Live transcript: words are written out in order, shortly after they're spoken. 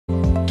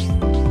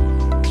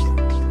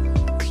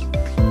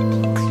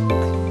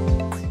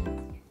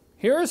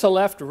Here's a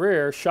left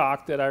rear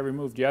shock that I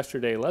removed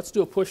yesterday. Let's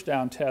do a push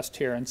down test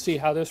here and see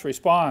how this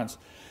responds.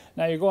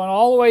 Now you're going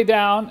all the way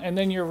down and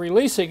then you're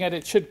releasing it.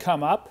 It should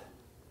come up.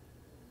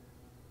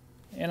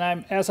 And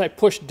as I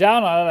push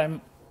down on it,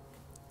 I'm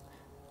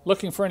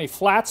looking for any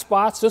flat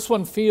spots. This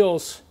one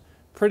feels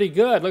pretty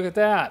good. Look at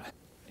that.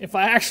 If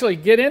I actually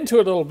get into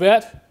it a little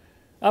bit,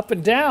 up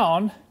and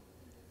down,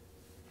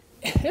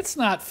 it's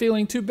not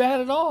feeling too bad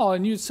at all.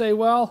 And you'd say,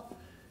 well,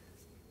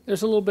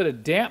 there's a little bit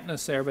of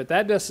dampness there, but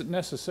that doesn't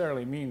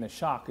necessarily mean the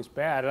shock is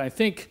bad. And I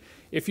think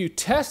if you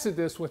tested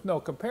this with no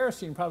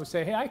comparison, you'd probably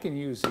say, hey, I can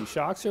use these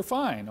shocks. They're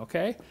fine,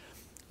 okay?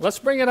 Let's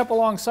bring it up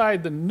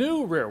alongside the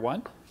new rear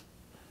one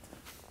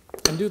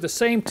and do the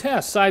same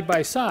test side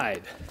by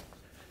side.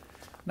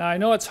 Now, I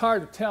know it's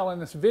hard to tell in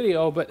this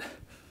video, but,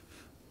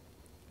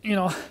 you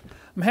know,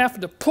 I'm having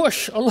to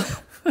push a little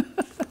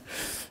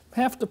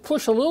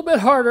bit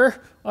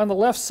harder on the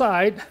left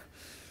side.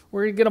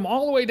 We're going to get them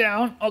all the way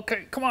down.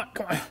 Okay, come on,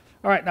 come on.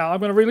 All right, now I'm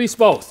going to release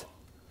both.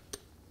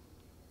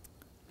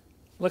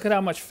 Look at how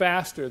much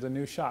faster the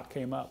new shock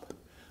came up.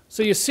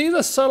 So you see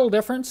the subtle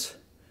difference?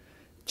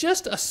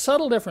 Just a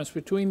subtle difference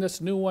between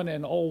this new one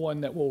and old one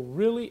that will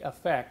really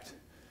affect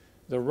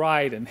the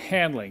ride and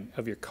handling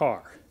of your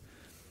car.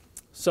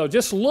 So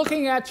just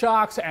looking at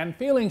shocks and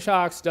feeling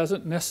shocks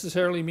doesn't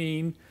necessarily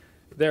mean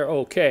they're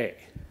okay.